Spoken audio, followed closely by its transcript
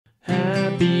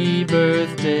Happy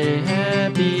birthday,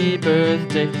 happy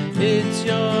birthday, it's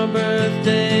your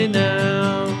birthday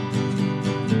now.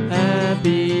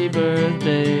 Happy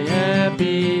birthday,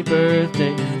 happy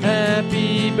birthday,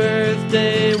 happy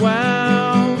birthday,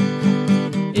 wow.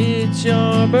 It's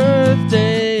your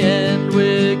birthday and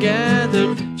we're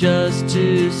gathered just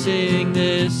to sing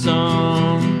this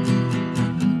song.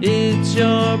 It's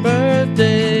your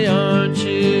birthday, aren't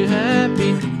you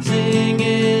happy? Sing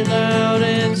it loud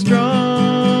and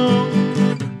strong.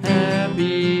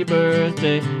 Happy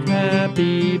birthday,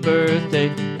 happy birthday,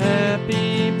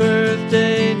 happy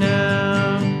birthday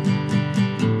now.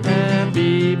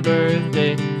 Happy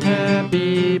birthday,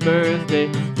 happy birthday,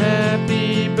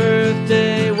 happy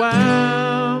birthday,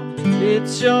 wow.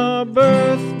 It's your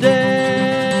birthday.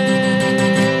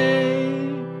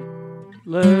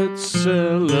 Let's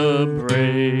celebrate.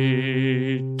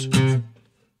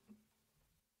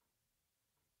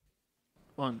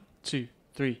 1, 2,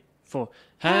 3, 4.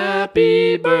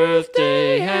 Happy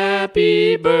birthday,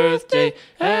 happy birthday,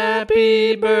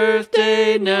 happy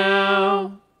birthday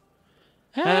now.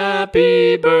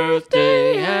 Happy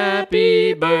birthday,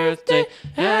 happy birthday,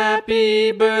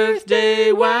 happy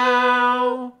birthday,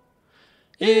 wow.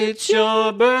 It's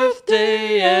your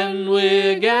birthday and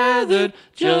we're gathered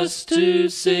just to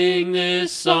sing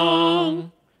this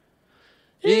song.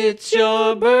 It's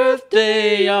your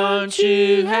birthday, aren't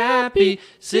you happy?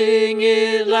 Sing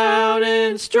it loud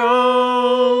and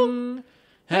strong.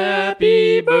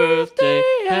 Happy birthday,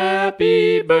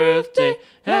 happy birthday,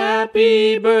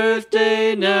 happy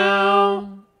birthday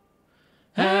now.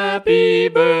 Happy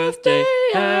birthday,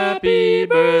 happy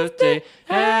birthday,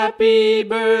 happy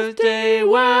birthday,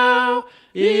 wow.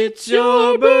 It's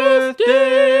your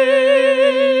birthday.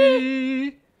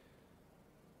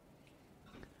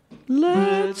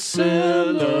 Let's celebrate.